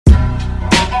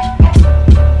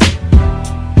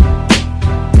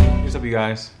you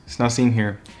guys? It's Nassim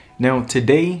here. Now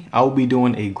today I will be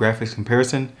doing a graphics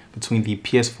comparison between the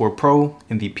PS4 Pro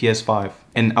and the PS5.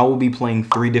 And I will be playing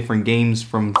 3 different games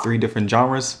from 3 different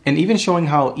genres and even showing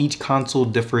how each console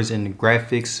differs in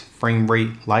graphics, frame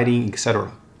rate, lighting,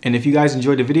 etc. And if you guys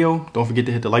enjoyed the video, don't forget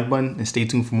to hit the like button and stay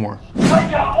tuned for more.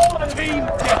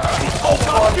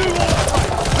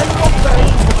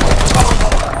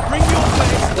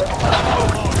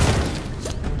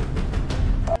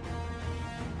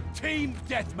 Team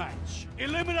deathmatch.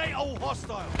 Eliminate all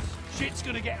hostiles. Shit's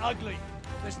gonna get ugly.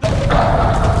 There's no...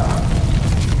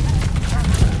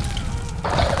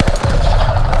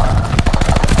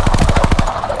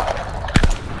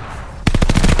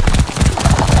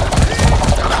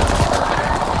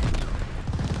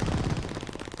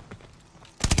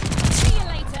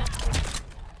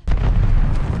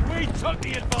 Took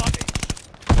the advantage.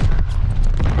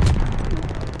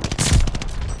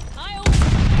 I always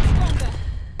get stronger.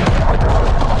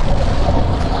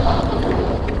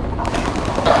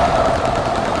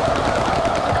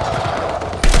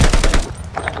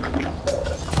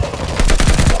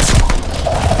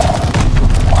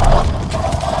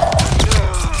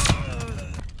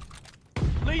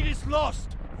 Lead is lost.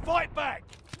 Fight back.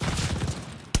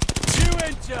 New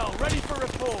intel ready for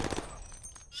report.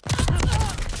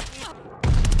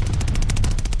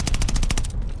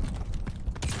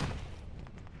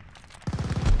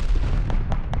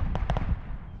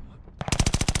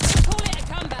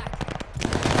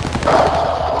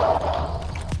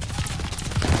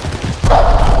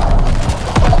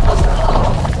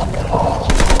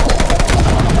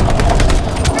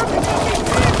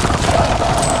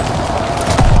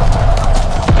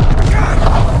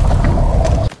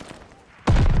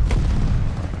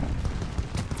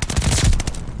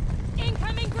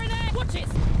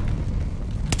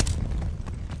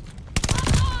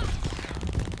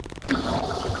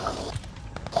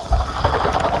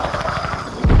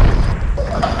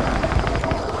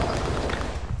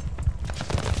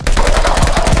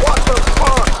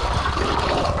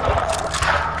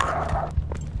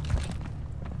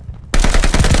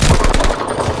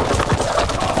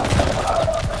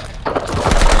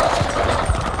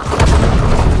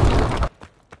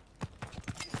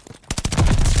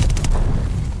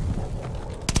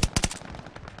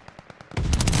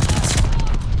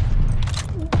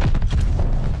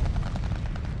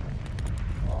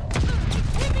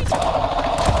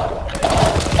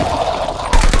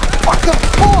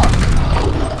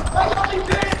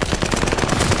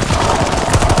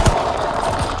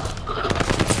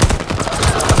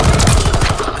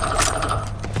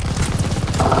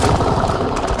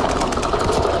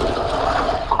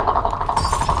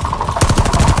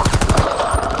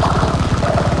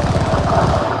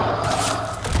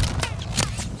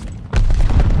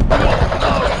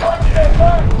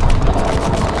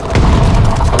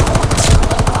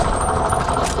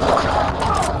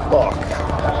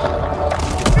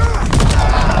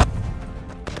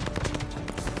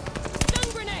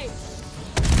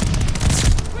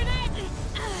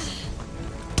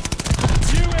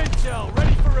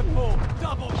 Ready for report.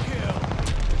 Double kill.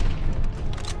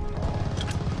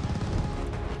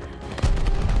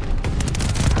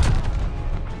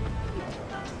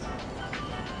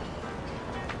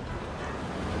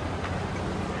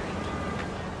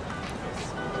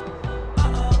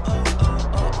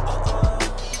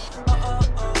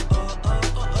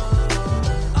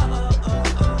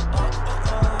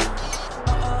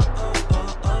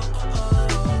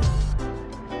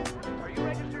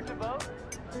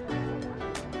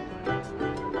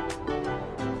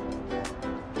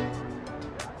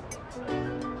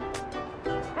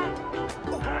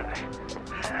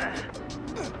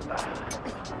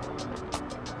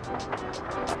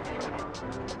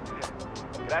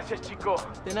 Gracias, chico.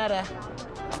 De nada.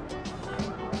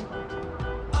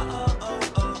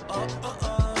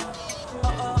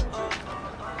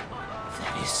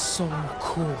 That is so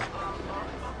cool.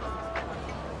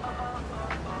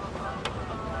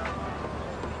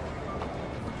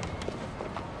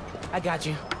 I got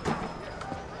you.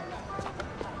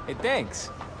 Hey, thanks.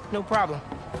 No problem.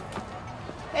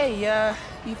 Hey,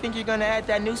 you think you're gonna add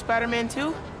that new Spider-Man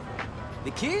too?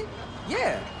 The kid?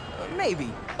 Yeah,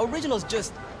 maybe. Original's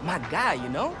just my guy, you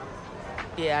know?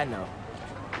 Yeah, I know.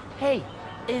 Hey,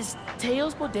 is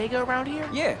Teo's Bodega around here?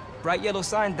 Yeah, bright yellow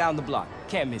sign down the block.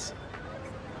 Can't miss it.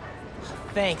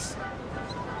 Thanks.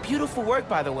 Beautiful work,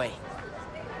 by the way.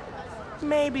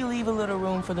 Maybe leave a little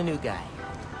room for the new guy,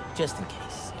 just in case.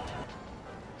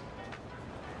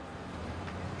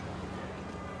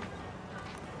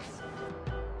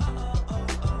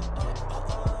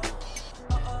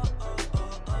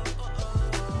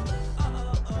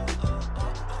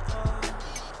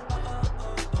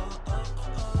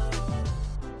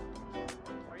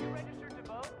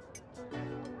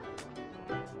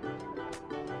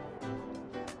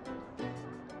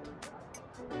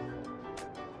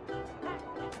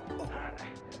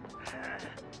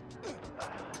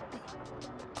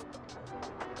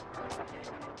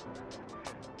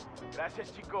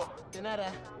 Gracias, chico. De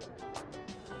nada.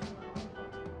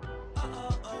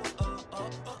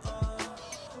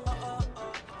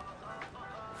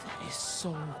 That is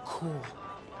so cool.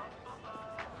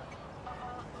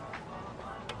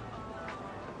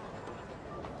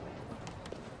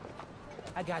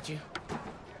 I got you.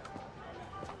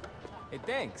 Hey,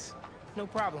 thanks. No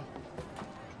problem.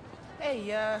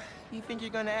 Hey, you think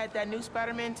you're gonna add that new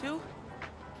Spider-Man too?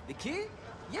 The kid?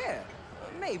 Yeah,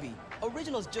 maybe.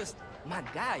 Original's just my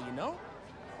guy, you know?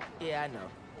 Yeah, I know.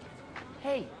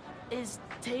 Hey, is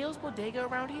Teo's Bodega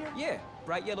around here? Yeah,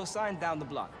 bright yellow sign down the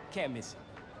block. Can't miss it.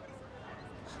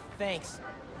 Thanks.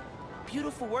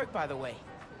 Beautiful work, by the way.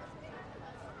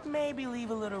 Maybe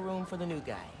leave a little room for the new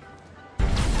guy.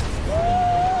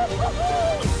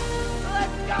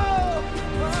 Let's go!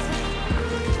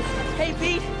 Hey,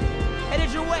 Pete.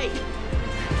 Headed your way.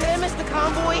 Did I miss the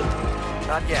convoy?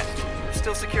 Not yet. We're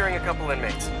still securing a couple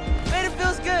inmates. Man, it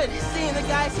feels good seeing the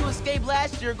guys who escaped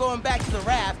last year going back to the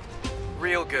raft.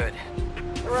 Real good.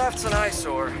 The raft's an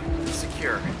eyesore.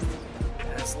 Secure.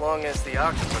 As long as the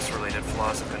octopus-related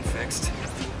flaws have been fixed.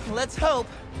 Let's hope.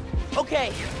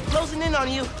 Okay, closing in on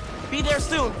you. Be there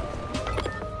soon.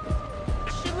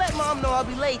 Should let Mom know I'll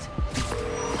be late.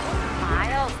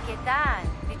 Miles, ¿qué tal?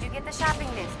 Did you get the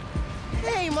shopping list?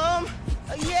 Hey, Mom.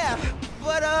 Yeah,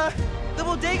 but, the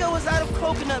bodega was out of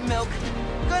coconut milk.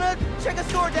 Gonna check a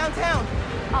store downtown.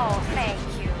 Oh, thank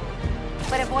you.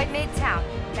 But avoid Midtown.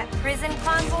 That prison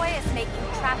convoy is making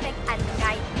traffic a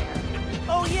nightmare.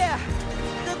 Oh, yeah.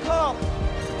 Good call.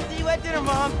 See you at dinner,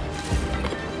 Mom.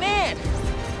 Man,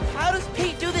 how does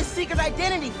Pete do this secret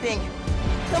identity thing?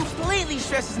 Completely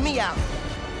stresses me out.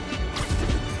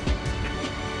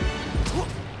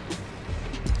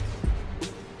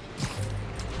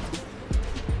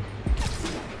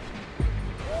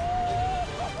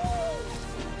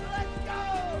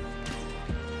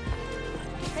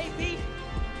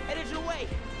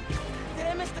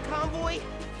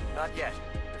 Not yet.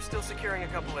 They're still securing a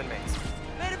couple inmates.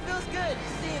 Man, it feels good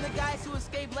seeing the guys who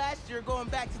escaped last year going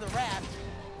back to the raft.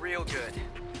 Real good.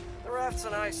 The raft's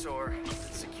an eyesore.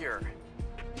 Secure.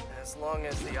 As long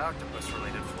as the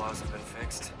octopus-related flaws have been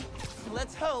fixed.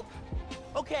 Let's hope.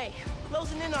 Okay,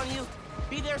 closing in on you.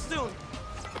 Be there soon.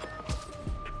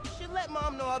 Should let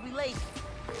Mom know I'll be late.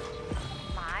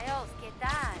 Miles, ¿qué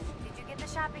tal? Did you get the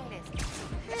shopping list?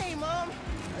 Hey, Mom.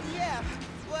 Yeah,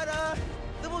 but,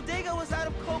 the bodega was out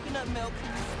of coconut milk.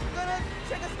 Gonna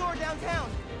check a store downtown.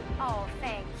 Oh,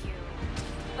 thank you.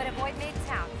 But avoid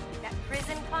Midtown. That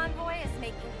prison convoy is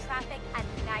making traffic a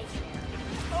nightmare.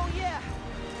 Oh, yeah.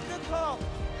 Good call.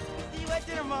 See you at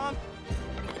dinner, Mom.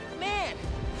 Man,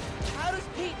 how does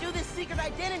Pete do this secret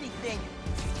identity thing?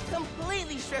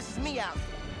 Completely stresses me out.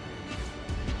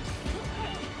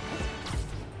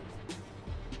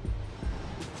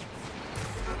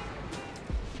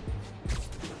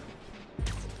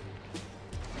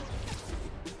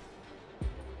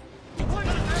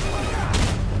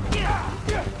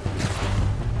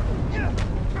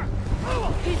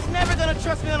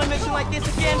 Trust me on a mission like this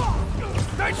again.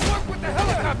 Nice work with the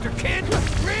helicopter, kid!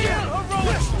 Real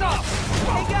heroic stuff!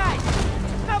 Hey guys,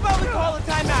 how about we call a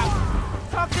timeout?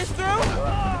 Talk this through?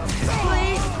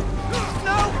 Please?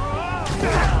 No?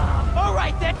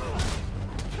 Alright then.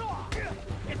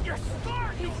 If you're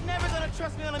smart! He's never gonna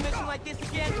trust me on a mission like this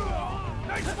again.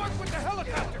 Nice work with the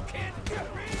helicopter, kid!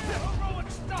 Real heroic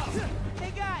stuff!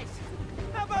 Hey guys,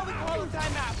 how about we call a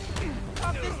timeout?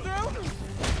 Talk this through?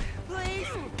 Please?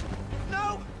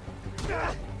 No?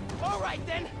 Alright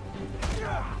then.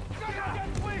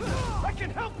 I can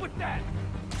help with that!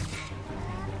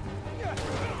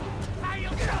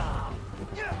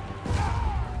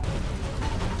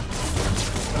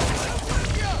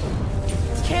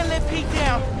 Can't let Pete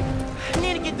down. I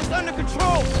need to get this under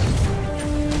control.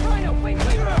 Wait.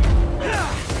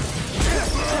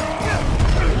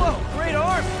 Whoa, great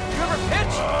arm! You ever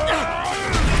pitch?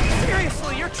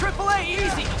 Seriously, you're AAA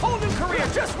easy! Whole new career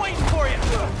just waiting for you!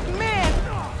 Man,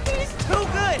 he's too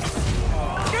good!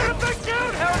 Get him back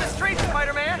down! How are the streets,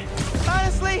 Spider-Man?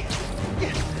 Honestly,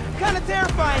 kind of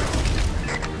terrifying.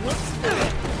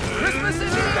 Christmas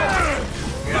is yours!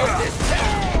 Use this tech!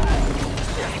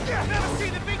 Never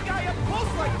seen the big guy up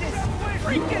close like this!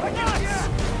 Freaking nuts!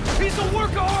 He's a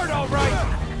work of art, all right!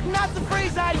 Not the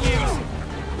phrase I'd use.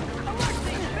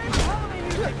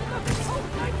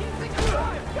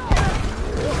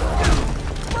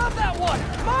 Love that one!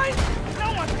 Mine?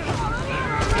 No one's gonna...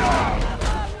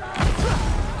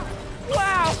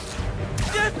 Wow!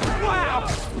 Just wow!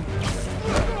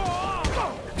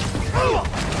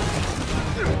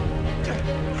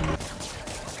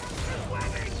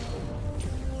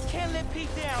 Can't let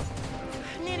Pete down.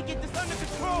 I need to get this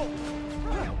Pro!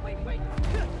 Wait.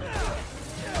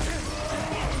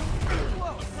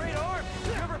 Whoa, great arm.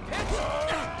 You ever pitch?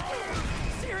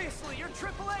 Seriously, you're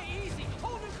AAA easy.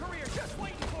 Whole new career just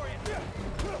waiting for you.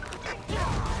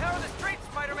 How are the streets,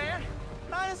 Spider-Man?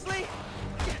 Honestly,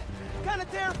 kind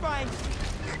of terrifying.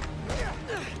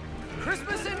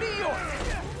 Christmas in New York.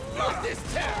 Love this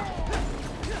town.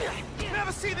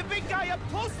 Never seen the big guy up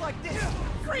close like this.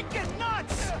 Freaking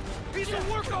nuts. He's a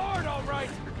work of art, all right.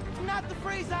 Not the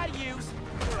phrase I'd use.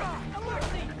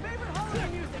 Emergency, favorite holiday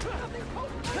music. Something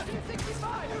post-1965.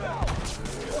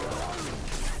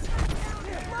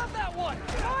 Love that one.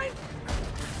 Mine?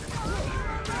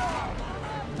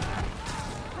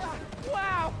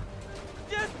 Wow!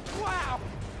 Just wow!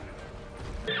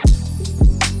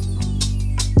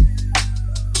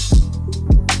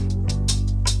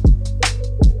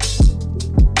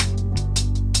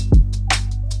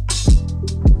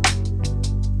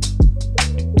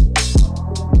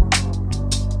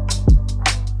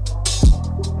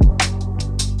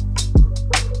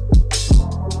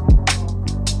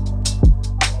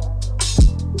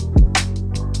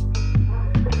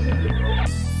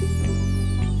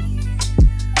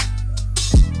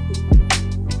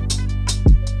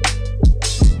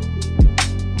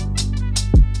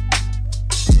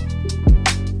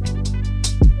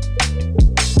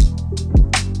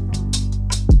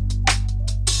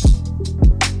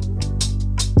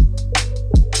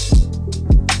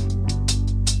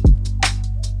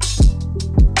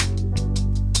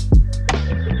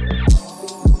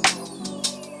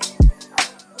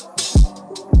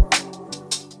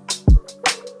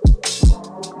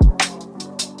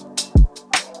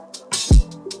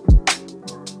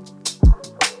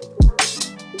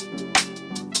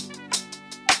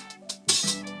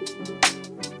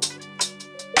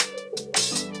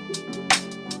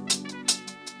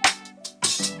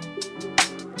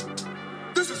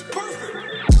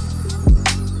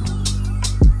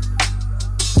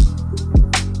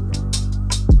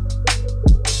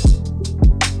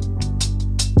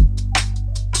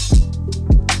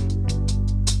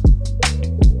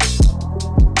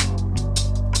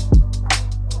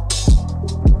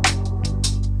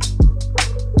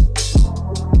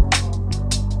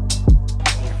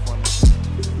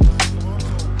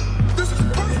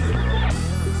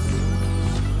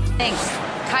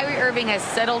 Has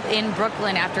settled in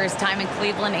Brooklyn after his time in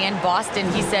Cleveland and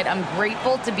Boston. He said, "I'm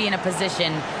grateful to be in a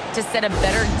position to set a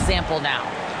better example now.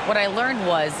 What I learned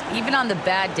was, even on the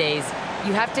bad days,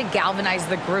 you have to galvanize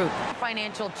the group."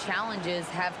 Financial challenges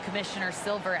have Commissioner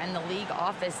Silver and the league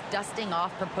office dusting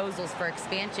off proposals for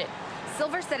expansion.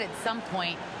 Silver said at some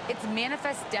point, it's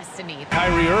manifest destiny.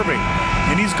 Kyrie Irving,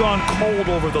 and he's gone cold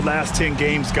over the last 10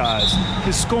 games, guys.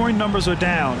 His scoring numbers are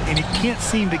down, and he can't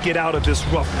seem to get out of this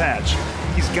rough patch.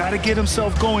 He's got to get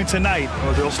himself going tonight,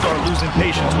 or they'll start losing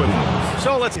patience with him.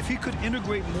 So if he could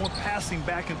integrate more passing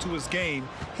back into his game,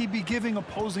 he'd be giving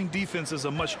opposing defenses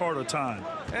a much harder time.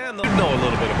 And they'll know a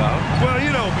little bit about. Well,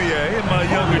 you know, BA, in my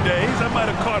younger days, I might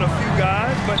have caught a few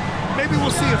guys, but maybe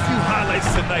we'll see a few highlights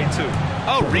tonight, too.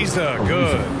 Oh, Reza,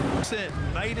 good.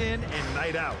 Night in and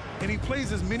night out, and he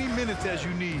plays as many minutes as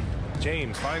you need.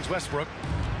 James finds Westbrook.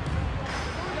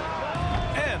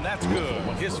 And that's good.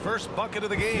 His first bucket of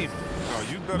the game. Oh,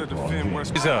 you better defend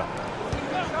Westbrook.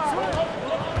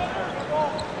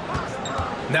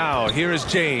 Now, here is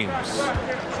James.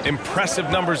 Impressive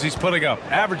numbers he's putting up,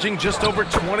 averaging just over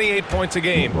 28 points a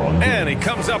game. And he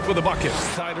comes up with a bucket.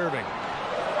 Side Irving.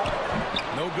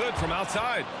 No good from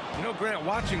outside. You know, Grant,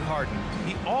 watching Harden,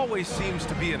 he always seems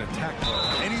to be an attack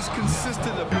player. And he's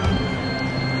consistent.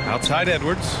 Outside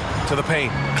Edwards to the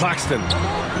paint. Claxton.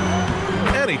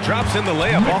 And he drops in the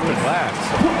layup off the glass.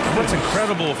 What's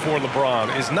incredible for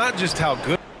LeBron is not just how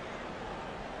good.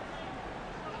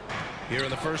 Here in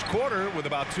the first quarter with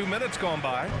about 2 minutes gone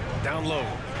by. Down low.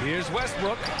 Here's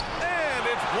Westbrook. And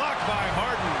it's blocked by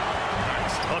Harden.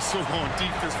 Nice hustle on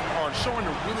defense from Harden, showing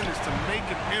the willingness to make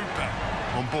an impact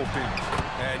on both ends.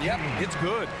 And yep, it's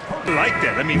good. I like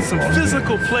that. I mean, some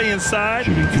physical play inside.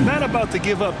 He's not about to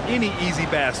give up any easy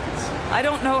baskets. I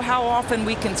don't know how often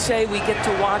we can say we get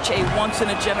to watch a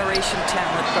once-in-a-generation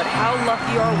talent, but how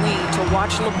lucky are we to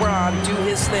watch LeBron do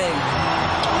his thing.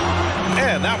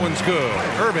 And that one's good.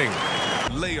 Irving.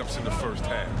 Layups in the first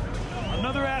half.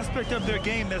 Another aspect of their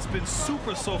game that's been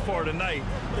super so far tonight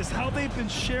is how they've been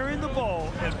sharing the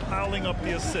ball and piling up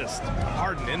the assist.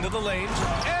 Harden into the lane,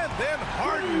 and then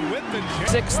Harden with the jam.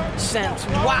 Sixth sense.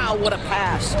 Wow, what a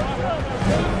pass.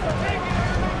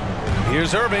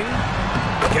 Here's Irving.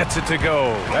 Gets it to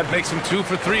go. That makes him 2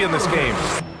 for 3 in this game.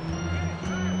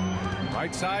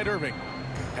 Right side, Irving.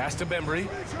 Pass to Bembry.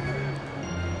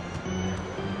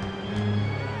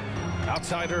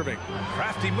 Outside Irving.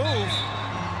 Crafty move.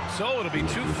 So it'll be 2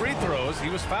 free throws. He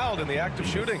was fouled in the act of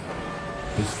shooting.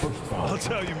 I'll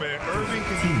tell you, man, Irving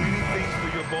can do many things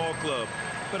for your ball club.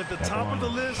 But at the top of the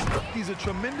list, he's a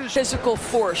tremendous Physical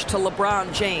force to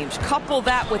LeBron James. Couple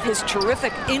that with his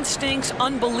terrific instincts,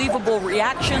 unbelievable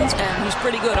reactions, and he's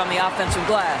pretty good on the offensive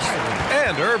glass.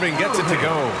 And Irving gets it to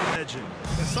go. legend.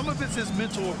 And some of it's his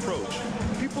mental approach.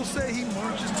 People say he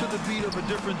marches to the beat of a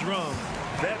different drum.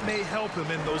 That may help him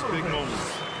in those big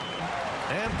moments.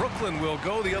 And Brooklyn will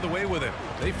go the other way with it.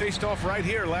 They faced off right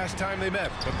here last time they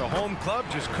met, but the home club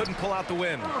just couldn't pull out the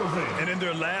win. And in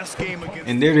their last game against...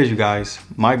 And there it is, you guys.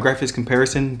 My graphics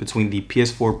comparison between the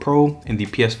PS4 Pro and the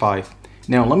PS5.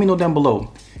 Now, let me know down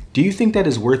below. Do you think that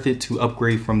is worth it to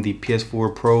upgrade from the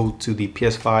PS4 Pro to the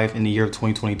PS5 in the year of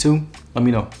 2022? Let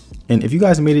me know. And if you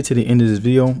guys made it to the end of this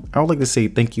video, I would like to say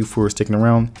thank you for sticking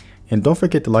around. And don't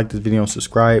forget to like this video and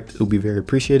subscribe. It will be very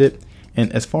appreciated.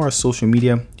 And as far as social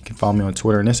media, you can follow me on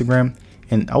Twitter and Instagram.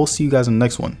 And I will see you guys in the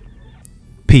next one.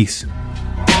 Peace.